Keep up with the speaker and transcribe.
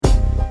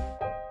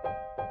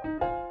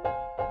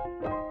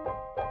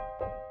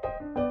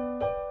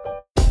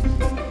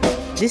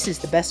This is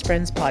the Best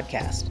Friends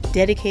Podcast,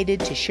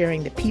 dedicated to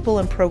sharing the people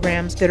and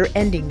programs that are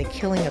ending the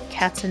killing of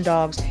cats and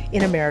dogs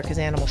in America's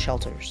animal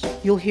shelters.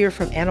 You'll hear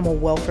from animal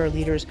welfare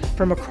leaders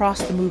from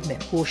across the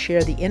movement who will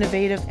share the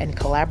innovative and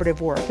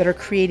collaborative work that are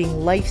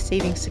creating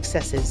life-saving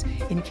successes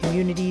in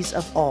communities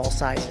of all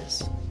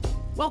sizes.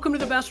 Welcome to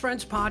the Best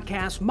Friends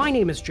Podcast. My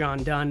name is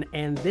John Dunn,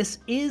 and this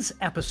is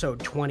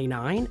episode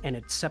 29, and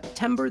it's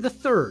September the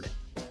 3rd.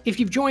 If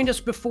you've joined us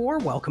before,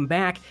 welcome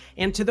back.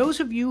 And to those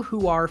of you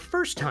who are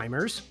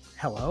first-timers,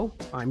 hello,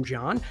 I'm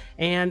John,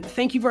 and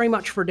thank you very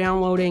much for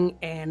downloading,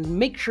 and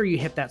make sure you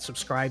hit that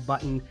subscribe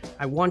button.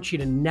 I want you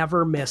to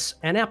never miss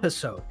an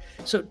episode.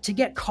 So to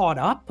get caught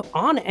up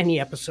on any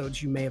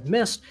episodes you may have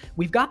missed,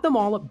 we've got them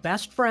all at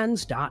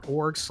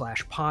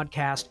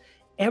bestfriends.org/podcast.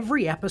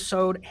 Every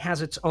episode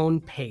has its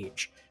own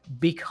page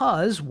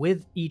because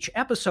with each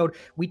episode,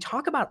 we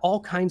talk about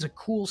all kinds of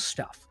cool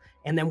stuff.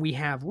 And then we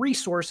have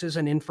resources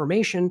and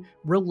information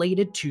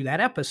related to that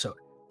episode.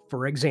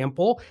 For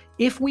example,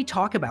 if we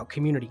talk about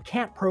community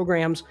cat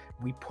programs,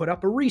 we put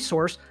up a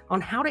resource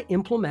on how to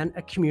implement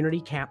a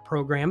community cat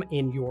program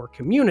in your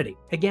community.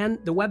 Again,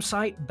 the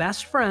website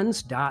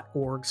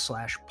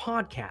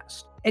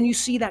bestfriends.org/podcast. And you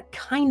see that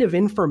kind of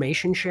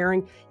information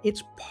sharing,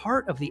 it's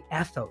part of the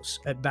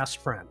ethos at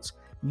Best Friends.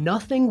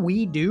 Nothing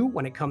we do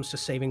when it comes to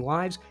saving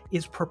lives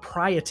is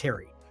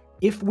proprietary.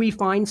 If we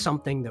find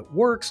something that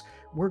works,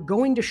 we're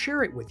going to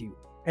share it with you.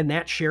 And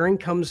that sharing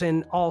comes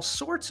in all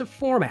sorts of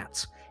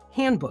formats.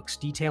 Handbooks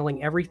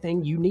detailing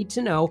everything you need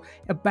to know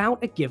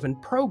about a given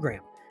program.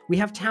 We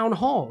have town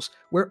halls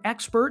where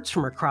experts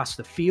from across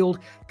the field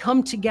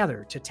come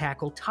together to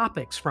tackle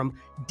topics from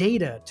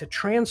data to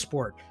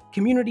transport,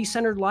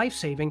 community-centered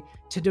life-saving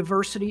to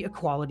diversity,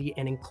 equality,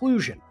 and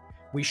inclusion.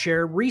 We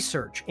share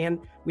research, and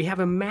we have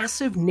a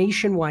massive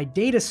nationwide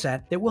data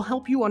set that will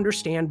help you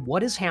understand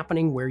what is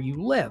happening where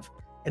you live.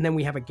 And then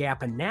we have a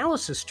gap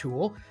analysis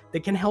tool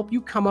that can help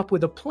you come up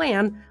with a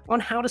plan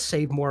on how to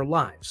save more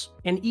lives.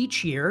 And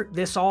each year,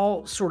 this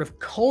all sort of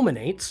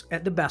culminates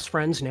at the Best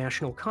Friends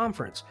National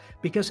Conference,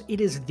 because it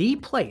is the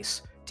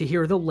place to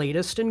hear the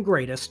latest and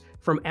greatest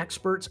from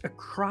experts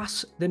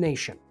across the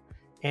nation.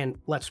 And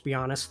let's be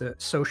honest, the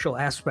social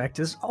aspect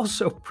is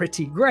also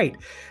pretty great.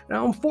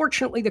 Now,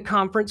 unfortunately, the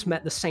conference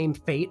met the same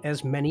fate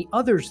as many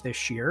others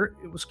this year.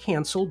 It was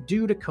canceled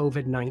due to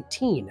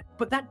COVID-19.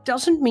 But that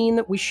doesn't mean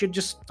that we should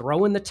just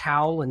throw in the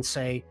towel and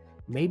say,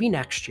 maybe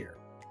next year.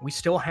 We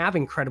still have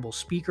incredible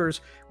speakers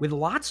with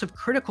lots of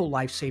critical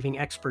life-saving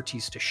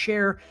expertise to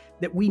share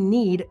that we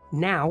need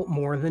now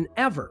more than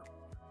ever.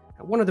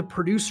 One of the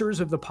producers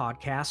of the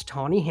podcast,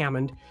 Tawny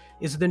Hammond,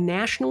 is the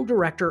National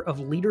Director of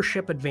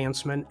Leadership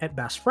Advancement at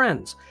Best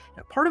Friends.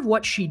 Now, part of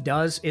what she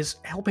does is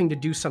helping to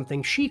do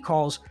something she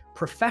calls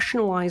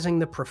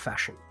professionalizing the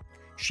profession.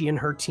 She and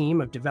her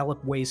team have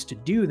developed ways to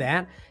do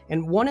that,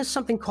 and one is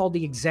something called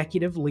the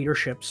Executive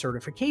Leadership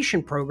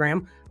Certification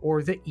Program,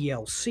 or the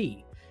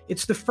ELC.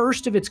 It's the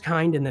first of its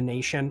kind in the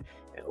nation.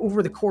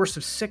 Over the course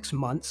of 6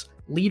 months,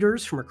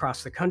 leaders from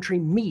across the country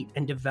meet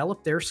and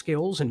develop their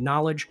skills and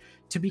knowledge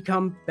to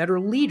become better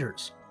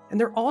leaders. And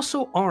they're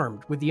also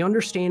armed with the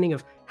understanding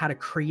of how to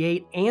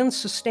create and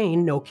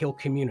sustain no-kill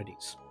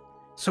communities.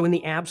 So in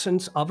the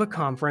absence of a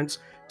conference,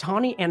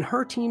 Tawny and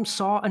her team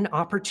saw an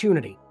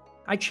opportunity.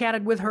 I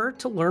chatted with her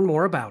to learn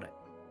more about it.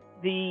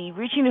 The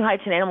Reaching New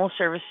Heights in Animal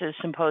Services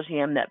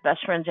Symposium that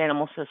Best Friends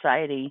Animal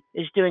Society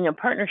is doing in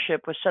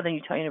partnership with Southern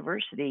Utah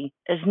University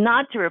is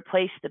not to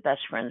replace the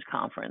Best Friends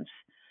Conference.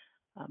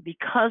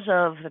 Because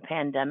of the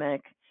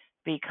pandemic,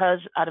 because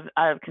out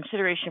of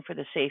consideration for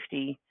the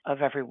safety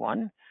of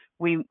everyone,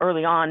 we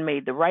early on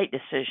made the right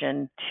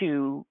decision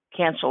to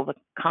cancel the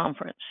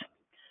conference.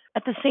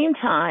 At the same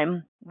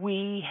time,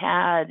 we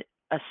had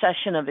a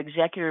session of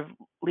executive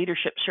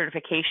leadership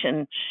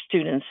certification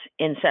students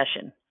in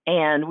session.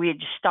 And we had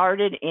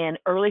started in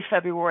early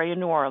February in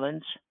New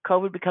Orleans.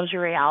 COVID becomes a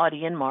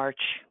reality in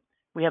March.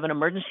 We have an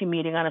emergency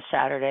meeting on a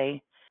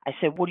Saturday. I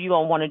said, what do you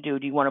all want to do?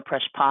 Do you want to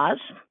press pause?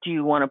 Do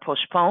you want to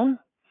postpone?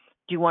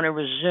 Do you want to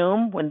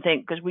resume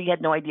because we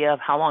had no idea of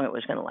how long it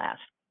was going to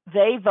last.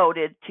 They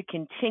voted to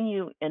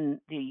continue in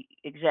the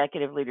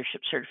Executive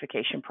Leadership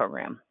Certification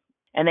Program.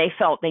 And they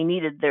felt they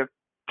needed their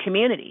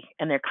community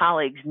and their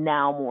colleagues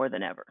now more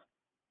than ever.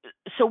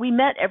 So we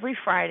met every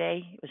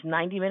Friday. It was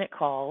 90-minute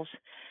calls.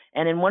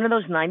 And in one of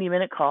those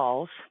 90-minute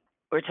calls,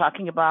 we're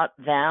talking about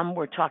them.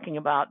 We're talking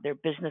about their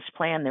business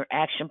plan, their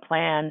action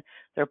plan,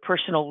 their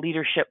personal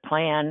leadership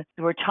plan.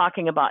 We're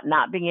talking about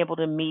not being able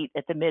to meet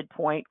at the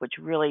midpoint, which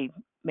really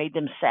made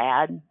them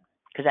sad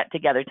because that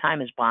together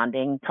time is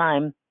bonding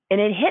time. And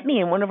it hit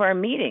me in one of our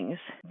meetings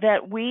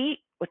that we,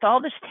 with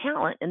all this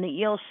talent in the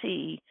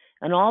ELC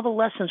and all the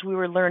lessons we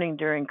were learning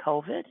during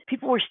COVID,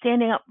 people were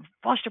standing up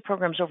foster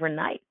programs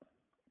overnight.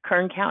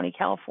 Kern County,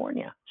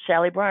 California,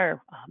 Sally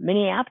Breyer,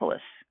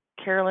 Minneapolis,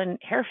 Carolyn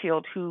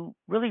Harefield, who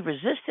really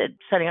resisted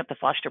setting up the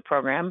foster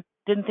program,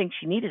 didn't think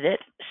she needed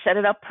it, set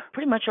it up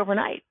pretty much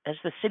overnight as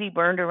the city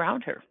burned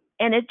around her.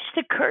 And it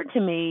just occurred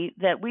to me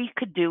that we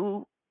could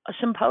do a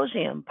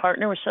symposium,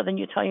 partner with Southern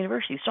Utah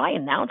University. So I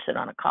announce it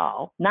on a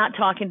call, not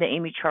talking to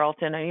Amy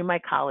Charlton or any of my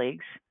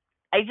colleagues.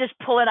 I just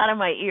pull it out of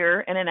my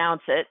ear and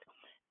announce it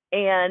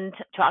and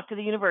talk to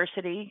the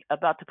university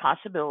about the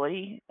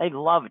possibility. They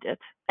loved it.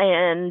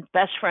 And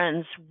Best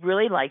Friends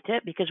really liked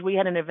it because we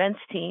had an events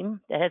team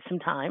that had some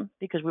time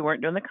because we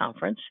weren't doing the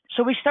conference.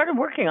 So we started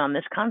working on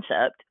this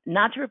concept,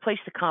 not to replace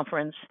the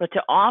conference, but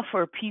to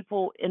offer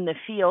people in the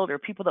field or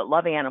people that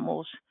love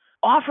animals,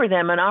 offer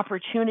them an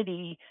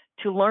opportunity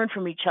to learn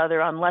from each other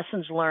on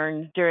lessons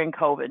learned during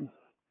COVID.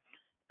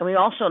 And we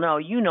also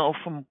know,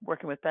 from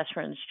working with Best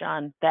Friends,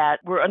 John, that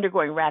we're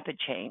undergoing rapid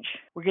change.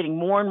 We're getting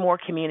more and more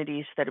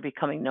communities that are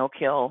becoming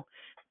no-kill.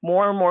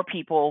 More and more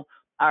people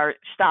are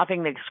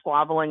stopping the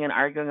squabbling and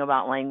arguing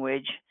about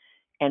language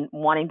and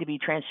wanting to be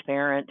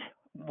transparent,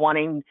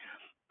 wanting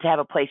to have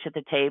a place at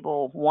the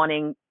table,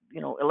 wanting,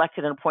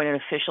 elected and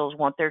appointed officials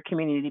want their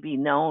community to be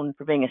known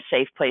for being a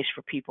safe place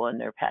for people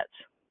and their pets.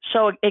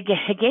 So it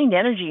gained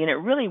energy, and it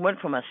really went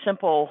from a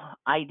simple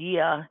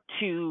idea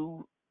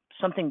to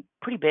something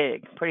pretty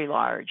big, pretty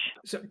large.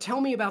 So tell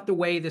me about the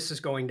way this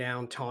is going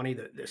down, Tawny,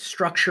 the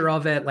structure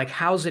of it. Like,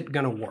 how's it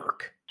going to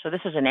work? So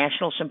this is a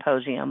national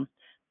symposium.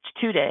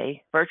 It's a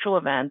 2-day virtual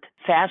event,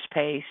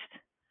 fast-paced,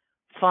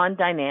 fun,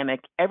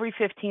 dynamic. Every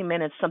 15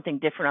 minutes, something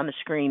different on the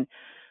screen.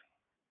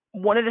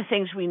 One of the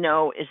things we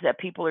know is that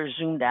people are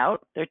zoomed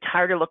out. They're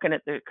tired of looking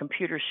at their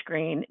computer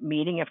screen,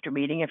 meeting after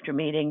meeting after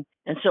meeting.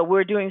 And so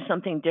we're doing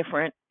something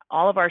different.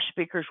 All of our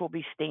speakers will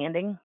be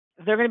standing.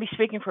 They're going to be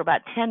speaking for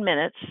about 10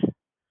 minutes.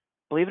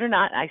 Believe it or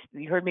not,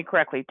 you heard me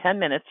correctly, 10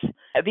 minutes,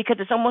 because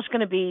it's almost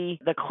going to be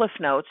the Cliff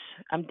Notes.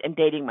 I'm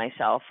dating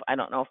myself. I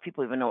don't know if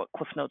people even know what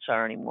Cliff Notes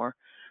are anymore.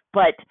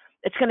 But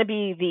it's going to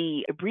be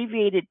the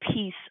abbreviated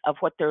piece of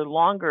what their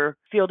longer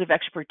field of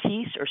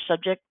expertise or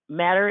subject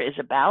matter is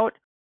about.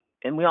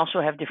 And we also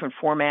have different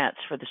formats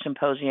for the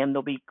symposium.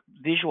 There'll be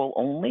visual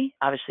only,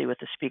 obviously with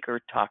the speaker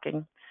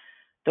talking.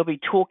 There'll be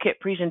toolkit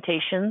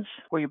presentations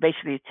where you're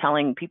basically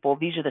telling people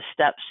these are the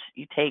steps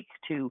you take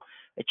to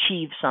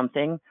achieve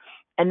something.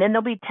 And then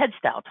there'll be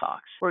TED-style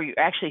talks where you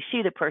actually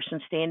see the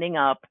person standing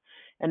up.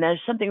 And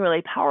there's something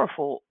really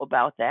powerful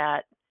about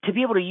that. To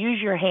be able to use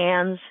your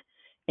hands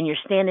and you're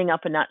standing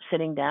up and not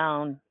sitting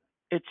down,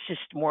 it's just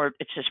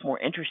more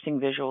interesting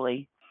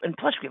visually. And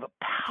plus, we have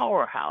a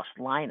powerhouse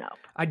lineup.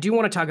 I do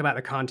want to talk about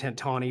the content,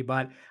 Tawny,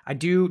 but I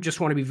do just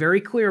want to be very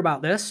clear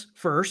about this.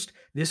 First,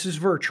 this is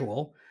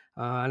virtual.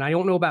 And I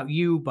don't know about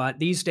you, but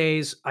these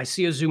days I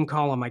see a Zoom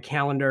call on my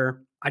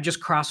calendar. I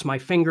just cross my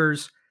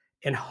fingers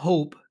and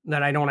hope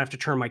that I don't have to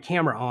turn my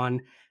camera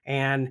on.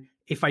 And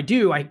if I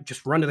do, I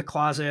just run to the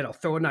closet. I'll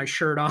throw a nice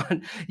shirt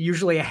on,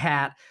 usually a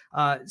hat.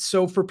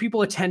 So for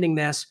people attending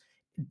this,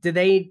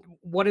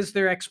 what is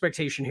their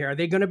expectation here? Are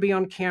they going to be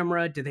on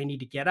camera? Do they need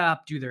to get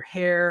up, do their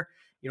hair,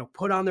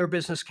 put on their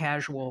business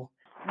casual?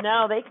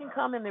 No, they can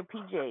come in their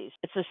PJs.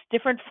 It's a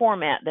different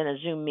format than a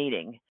Zoom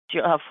meeting.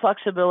 You'll have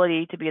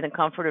flexibility to be in the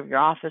comfort of your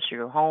office or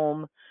your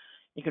home.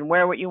 You can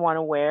wear what you want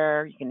to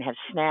wear. You can have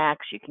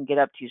snacks. You can get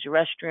up to use the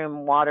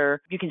restroom,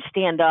 water. You can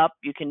stand up.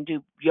 You can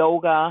do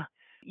yoga.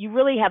 You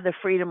really have the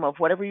freedom of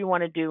whatever you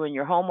want to do in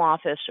your home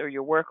office or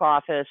your work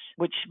office,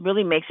 which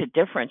really makes a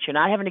difference. You're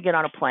not having to get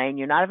on a plane.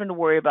 You're not having to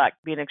worry about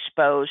being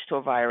exposed to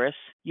a virus.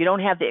 You don't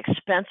have the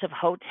expensive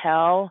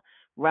hotel,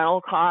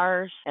 rental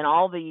cars, and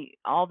all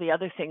the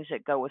other things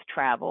that go with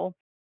travel.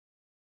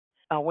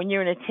 When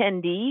you're an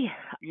attendee,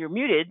 you're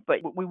muted, but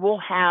we will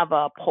have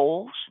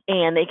polls,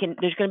 and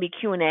there's going to be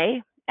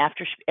Q&A.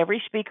 After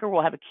every speaker,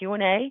 we'll have a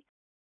Q&A.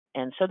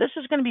 And so this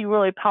is going to be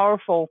really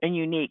powerful and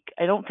unique.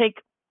 I don't think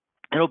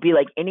it'll be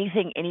like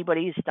anything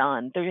anybody's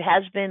done. There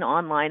has been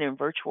online and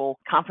virtual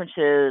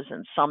conferences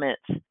and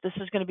summits. This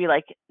is going to be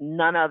like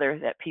none other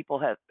that people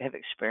have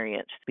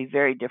experienced. It'll be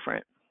very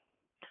different.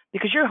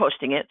 Because you're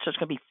hosting it, so it's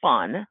going to be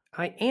fun.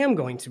 I am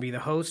going to be the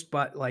host,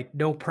 but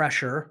no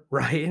pressure,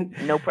 right?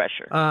 No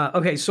pressure.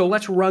 Okay, so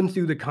let's run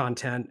through the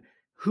content.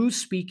 Who's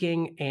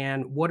speaking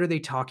and what are they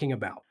talking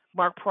about?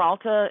 Mark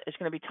Peralta is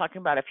going to be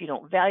talking about if you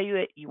don't value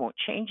it, you won't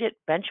change it,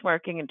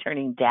 benchmarking and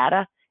turning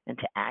data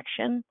into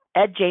action.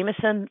 Ed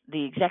Jameson,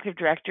 the executive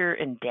director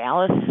in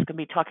Dallas, is going to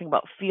be talking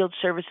about field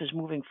services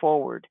moving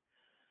forward.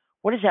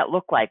 What does that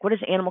look like? What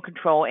does animal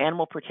control,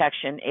 animal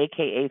protection,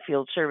 AKA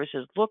field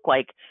services, look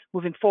like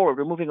moving forward?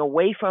 We're moving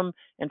away from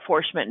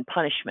enforcement and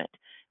punishment.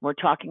 We're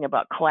talking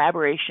about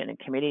collaboration and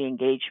community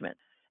engagement.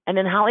 And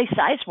then Holly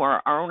Sizemore,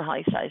 our own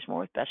Holly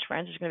Sizemore with Best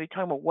Friends, is going to be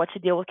talking about what's the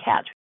deal with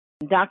cats.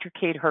 And Dr.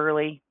 Kate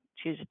Hurley,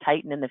 she's a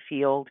titan in the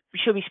field.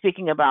 She'll be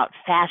speaking about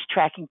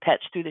fast-tracking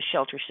pets through the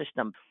shelter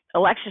system.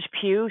 Alexis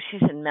Pugh,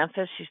 she's in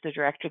Memphis. She's the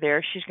director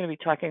there. She's going to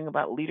be talking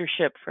about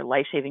leadership for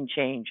life-saving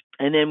change.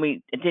 And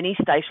then Denise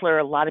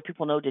Deisler, a lot of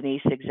people know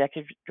Denise,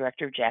 executive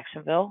director of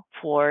Jacksonville,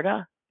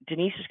 Florida.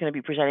 Denise is going to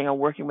be presenting on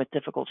working with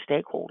difficult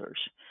stakeholders.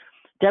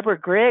 Deborah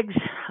Griggs,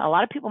 a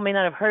lot of people may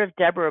not have heard of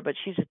Deborah, but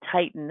she's a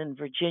titan in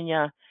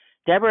Virginia.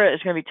 Deborah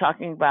is going to be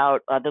talking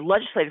about the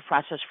legislative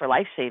process for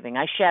life-saving.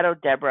 I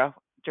shadowed Deborah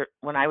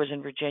when I was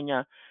in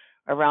Virginia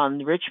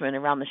around Richmond,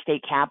 around the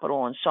state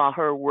capitol, and saw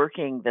her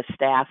working the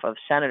staff of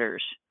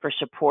senators for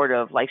support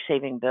of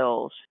life-saving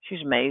bills.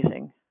 She's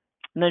amazing.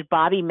 And there's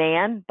Bobby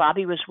Mann.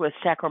 Bobby was with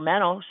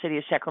Sacramento, City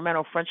of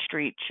Sacramento Front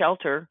Street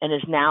Shelter, and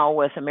is now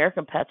with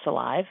American Pets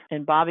Alive.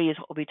 And Bobby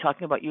will be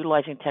talking about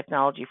utilizing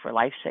technology for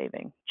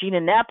life-saving. Gina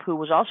Knepp, who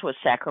was also at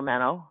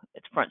Sacramento,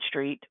 at Front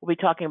Street, will be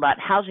talking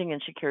about housing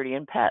insecurity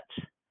in pets.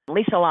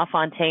 Lisa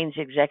LaFontaine's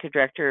the Executive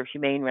Director of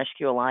Humane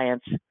Rescue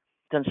Alliance,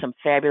 done some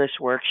fabulous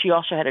work. She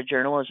also had a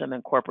journalism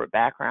and corporate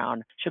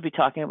background. She'll be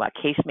talking about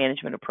case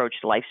management approach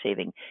to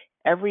life-saving.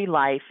 Every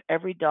life,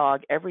 every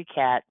dog, every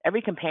cat,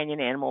 every companion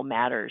animal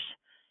matters.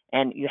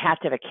 And you have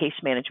to have a case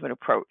management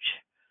approach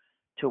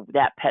to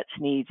that pet's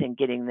needs and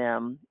getting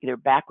them either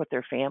back with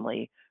their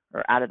family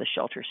or out of the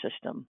shelter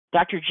system.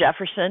 Dr.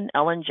 Jefferson,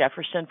 Ellen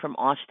Jefferson from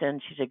Austin,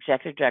 she's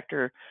Executive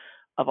Director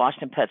of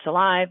Austin Pets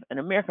Alive and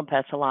American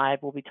Pets Alive,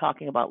 will be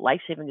talking about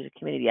life-saving as a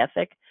community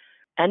ethic.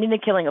 Ending the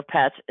killing of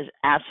pets is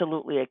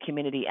absolutely a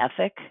community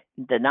ethic.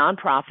 The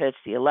nonprofits,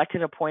 the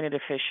elected appointed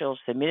officials,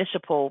 the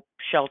municipal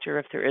shelter,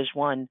 if there is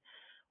one,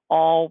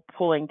 all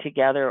pulling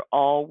together,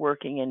 all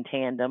working in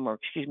tandem,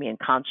 in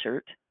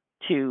concert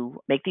to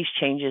make these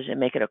changes and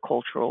make it a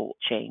cultural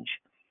change.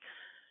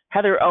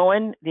 Heather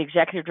Owen, the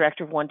Executive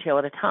Director of One Tail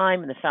at a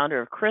Time and the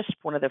founder of CRISP,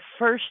 one of the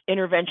first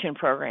intervention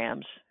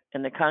programs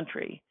in the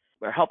country.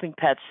 We're helping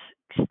pets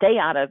stay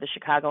out of the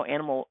Chicago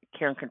Animal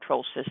Care and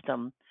Control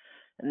System.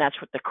 And that's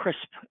what the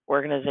CRISP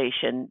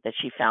organization that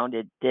she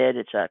founded did.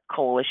 It's a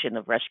coalition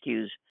of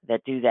rescues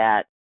that do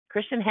that.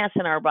 Kristen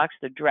Hassan-Arbuck's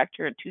the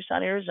director in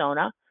Tucson,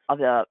 Arizona of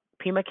the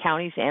Pima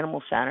County's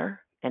Animal Center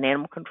and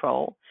Animal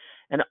Control,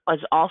 and is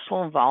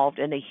also involved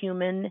in the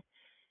Human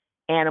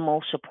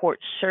Animal Support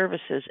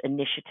Services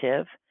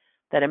Initiative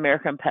that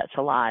American Pets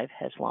Alive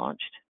has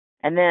launched.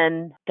 And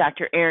then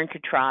Dr. Erin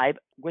Katribe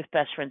with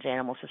Best Friends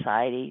Animal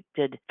Society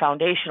did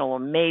foundational,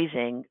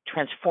 amazing,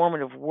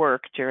 transformative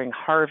work during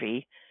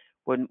Harvey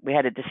when we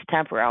had a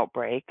distemper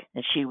outbreak,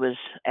 and she was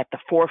at the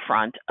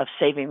forefront of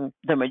saving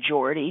the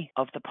majority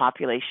of the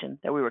population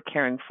that we were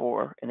caring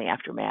for in the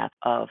aftermath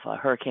of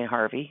Hurricane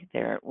Harvey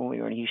there when we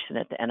were in Houston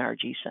at the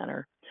NRG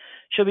Center.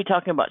 She'll be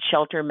talking about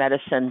shelter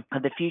medicine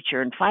of the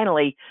future. And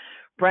finally,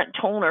 Brent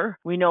Tollner.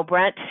 We know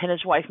Brent and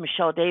his wife,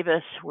 Michelle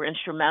Davis, were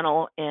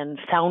instrumental in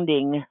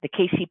founding the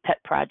KC Pet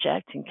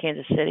Project in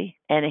Kansas City.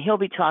 And he'll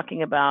be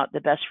talking about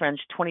the Best Friends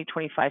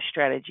 2025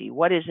 strategy.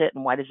 What is it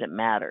and why does it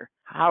matter?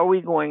 How are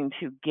we going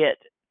to get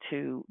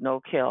to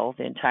no-kill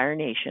the entire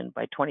nation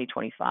by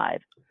 2025?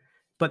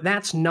 But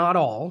that's not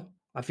all.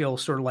 I feel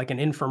sort of like an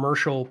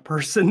infomercial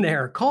person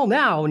there. Call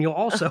now and you'll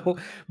also,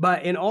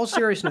 but in all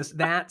seriousness,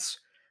 that's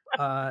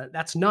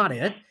not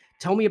it.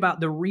 Tell me about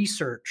the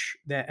research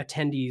that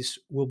attendees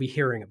will be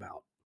hearing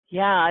about.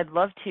 Yeah, I'd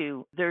love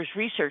to. There's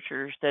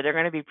researchers that are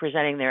going to be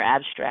presenting their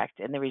abstract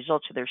and the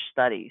results of their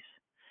studies.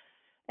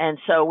 And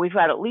so we've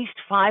got at least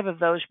 5 of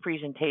those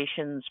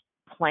presentations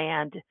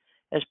planned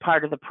as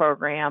part of the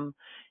program.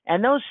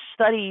 And those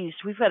studies,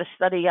 we've got a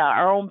study,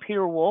 our own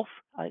Peter Wolf,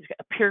 a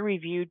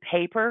peer-reviewed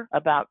paper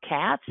about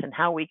cats and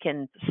how we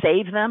can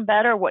save them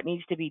better, what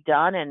needs to be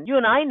done. And you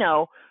and I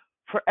know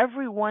for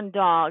every one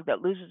dog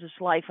that loses its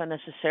life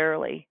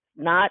unnecessarily,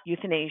 not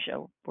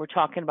euthanasia, we're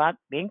talking about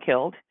being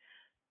killed,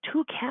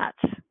 2 cats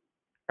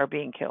are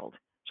being killed.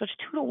 So it's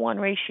 2-to-1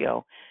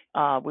 ratio.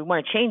 We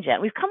want to change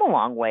that. We've come a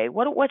long way.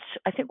 What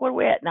are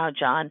we at now,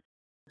 John?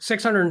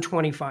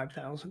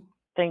 625,000.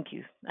 Thank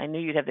you. I knew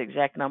you'd have the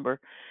exact number.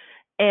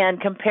 And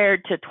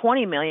compared to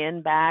 20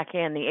 million back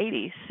in the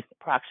 80s,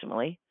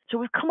 approximately. So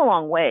we've come a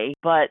long way,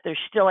 but there's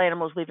still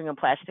animals leaving in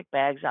plastic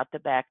bags out the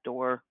back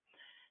door.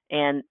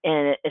 And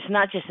it's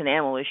not just an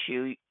animal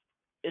issue.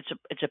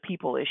 It's a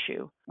people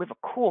issue. We have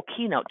a cool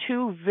keynote,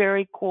 2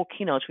 very cool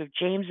keynotes. We have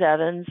James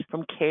Evans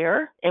from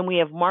CARE, and we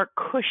have Mark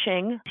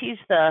Cushing. He's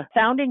the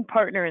founding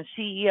partner and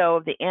CEO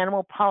of the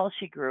Animal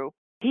Policy Group.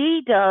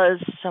 He does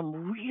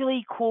some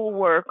really cool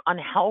work on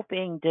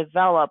helping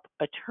develop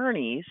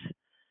attorneys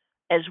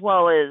as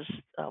well as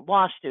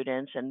law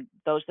students and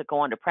those that go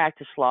on to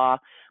practice law,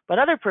 but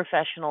other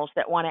professionals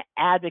that want to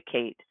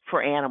advocate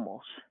for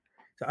animals.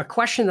 A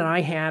question that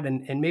I had,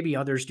 and maybe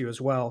others do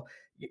as well,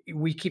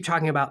 we keep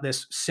talking about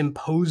this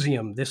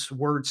symposium, this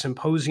word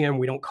symposium.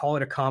 We don't call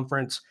it a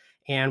conference.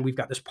 And we've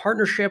got this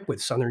partnership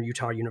with Southern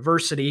Utah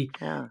University.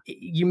 Yeah.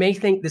 You may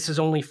think this is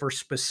only for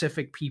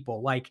specific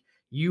people, like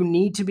you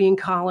need to be in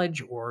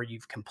college or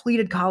you've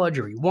completed college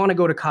or you want to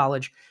go to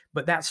college,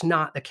 but that's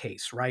not the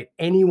case, right?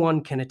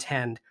 Anyone can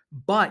attend,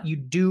 but you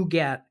do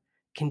get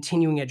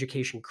continuing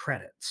education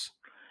credits.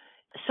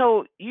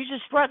 So you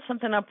just brought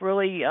something up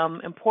really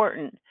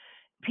important.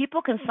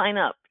 People can sign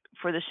up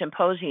for the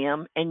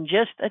symposium and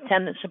just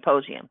attend the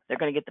symposium. They're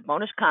going to get the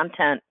bonus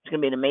content. It's going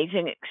to be an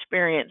amazing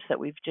experience that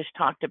we've just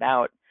talked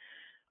about.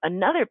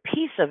 Another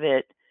piece of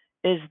it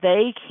is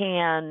they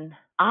can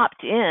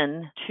opt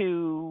in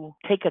to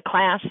take a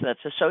class that's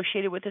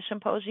associated with the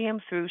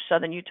symposium through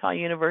Southern Utah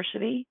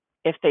University.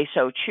 If they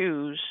so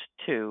choose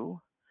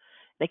to,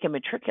 they can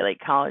matriculate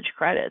college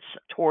credits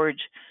towards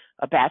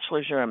a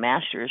bachelor's or a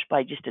master's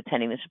by just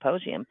attending the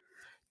symposium.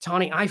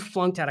 Tawny, I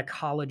flunked out of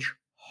college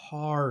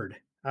hard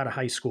out of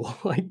high school,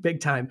 like big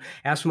time.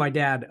 Asked my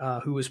dad,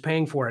 who was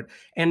paying for it.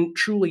 And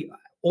truly,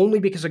 only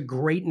because a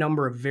great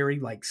number of very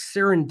like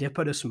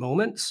serendipitous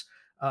moments.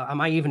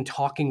 Am I even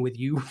talking with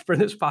you for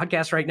this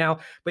podcast right now?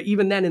 But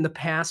even then, in the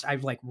past,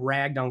 I've like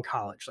ragged on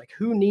college. Like,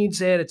 who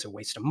needs it? It's a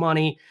waste of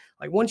money.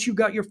 Like, once you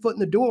got your foot in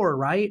the door,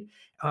 right?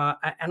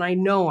 And I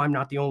know I'm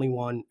not the only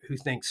one who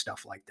thinks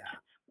stuff like that.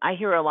 I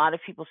hear a lot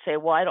of people say,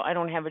 "Well, I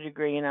don't have a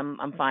degree, and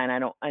I'm fine. I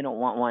don't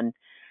want one."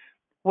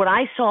 What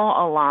I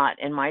saw a lot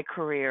in my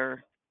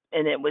career,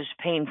 and it was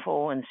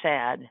painful and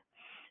sad,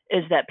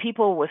 is that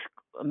people with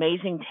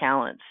amazing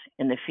talents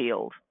in the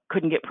field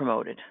couldn't get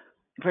promoted,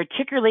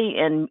 particularly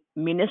in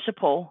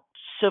municipal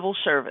civil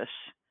service,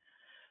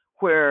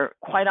 where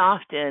quite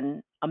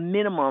often a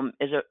minimum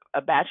is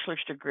a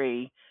bachelor's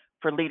degree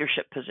for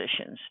leadership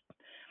positions.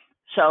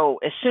 So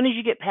as soon as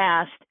you get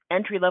past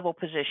entry level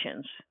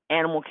positions,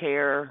 animal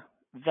care,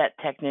 vet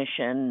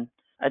technician,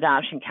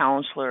 adoption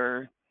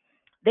counselor,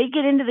 they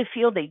get into the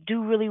field, they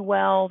do really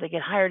well, they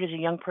get hired as a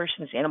young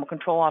person as animal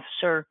control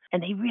officer,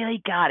 and they really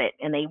got it.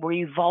 And they were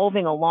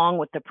evolving along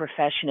with the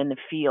profession in the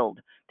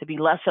field to be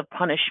less of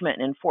punishment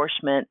and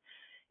enforcement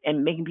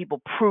and making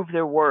people prove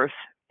their worth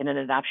in an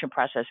adoption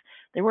process.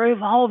 They were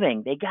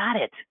evolving, they got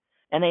it.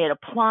 And they had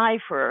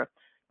applied for a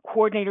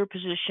coordinator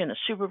position, a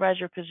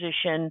supervisor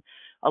position,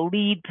 a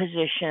lead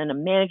position, a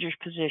manager's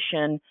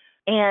position,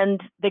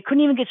 and they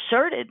couldn't even get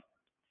certed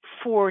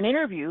for an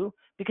interview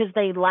because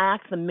they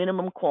lacked the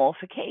minimum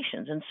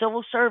qualifications. And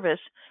civil service,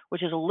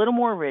 which is a little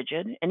more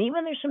rigid, and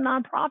even there's some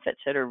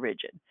nonprofits that are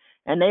rigid,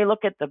 and they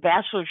look at the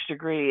bachelor's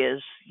degree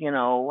as,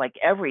 like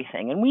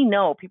everything. And we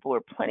know people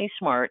are plenty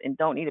smart and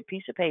don't need a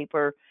piece of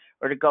paper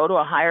or to go to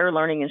a higher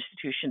learning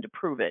institution to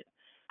prove it.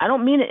 I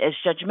don't mean it as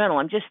judgmental.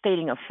 I'm just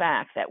stating a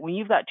fact that when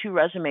you've got two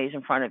resumes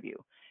in front of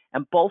you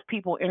and both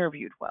people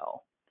interviewed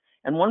well,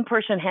 and one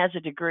person has a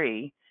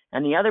degree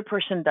and the other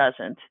person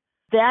doesn't,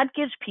 that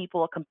gives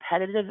people a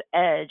competitive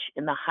edge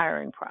in the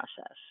hiring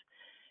process.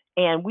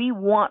 And we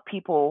want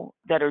people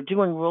that are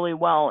doing really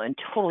well and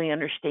totally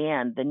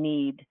understand the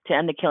need to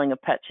end the killing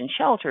of pets in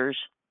shelters.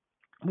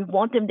 We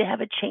want them to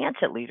have a chance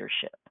at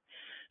leadership.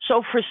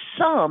 So for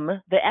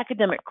some, the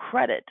academic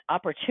credit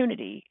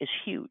opportunity is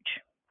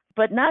huge,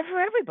 but not for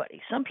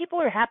everybody. Some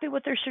people are happy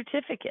with their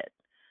certificate.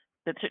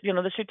 The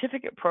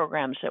certificate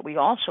programs that we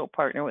also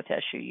partner with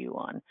SUU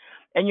on.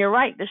 And you're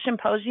right, this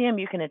symposium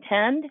you can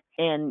attend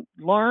and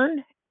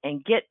learn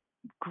and get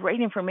great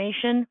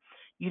information.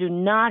 You do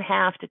not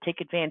have to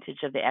take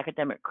advantage of the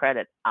academic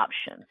credit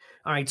option.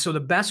 All right, so the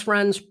Best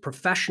Friends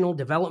Professional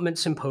Development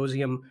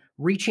Symposium,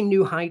 Reaching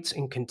New Heights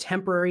in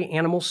Contemporary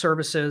Animal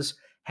Services,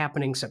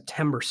 happening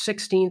September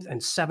 16th and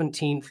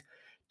 17th.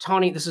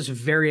 Tawny, this is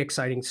very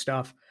exciting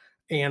stuff.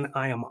 And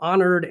I am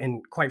honored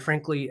and, quite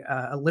frankly,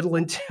 a little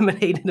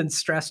intimidated and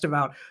stressed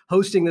about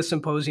hosting this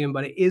symposium,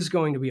 but it is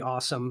going to be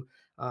awesome.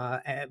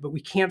 But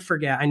we can't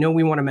forget, I know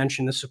we want to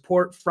mention the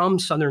support from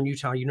Southern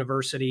Utah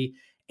University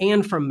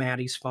and from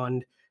Maddie's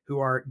Fund, who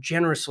are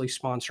generously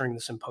sponsoring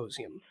the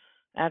symposium.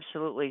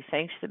 Absolutely.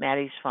 Thanks to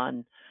Maddie's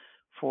Fund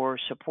for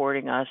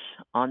supporting us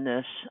on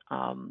this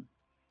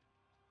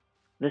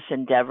this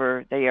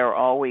endeavor. They are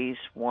always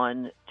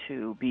one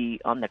to be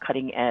on the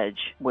cutting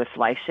edge with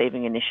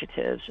life-saving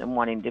initiatives and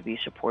wanting to be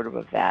supportive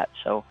of that.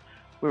 So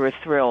we were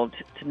thrilled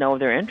to know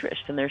their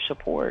interest and their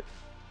support.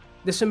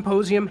 The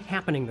symposium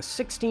happening the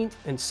 16th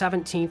and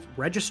 17th,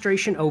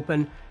 registration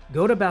open.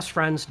 Go to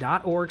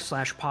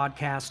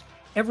bestfriends.org/podcast.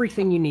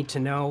 Everything you need to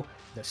know,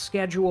 the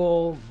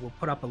schedule, we'll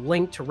put up a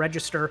link to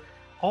register,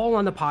 all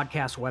on the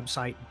podcast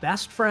website,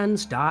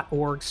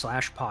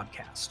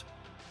 bestfriends.org/podcast.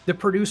 The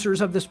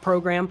producers of this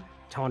program,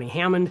 Tawny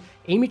Hammond,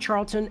 Amy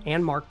Charlton,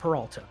 and Mark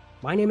Peralta.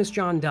 My name is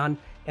John Dunn,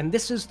 and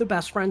this is the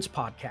Best Friends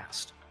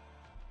Podcast.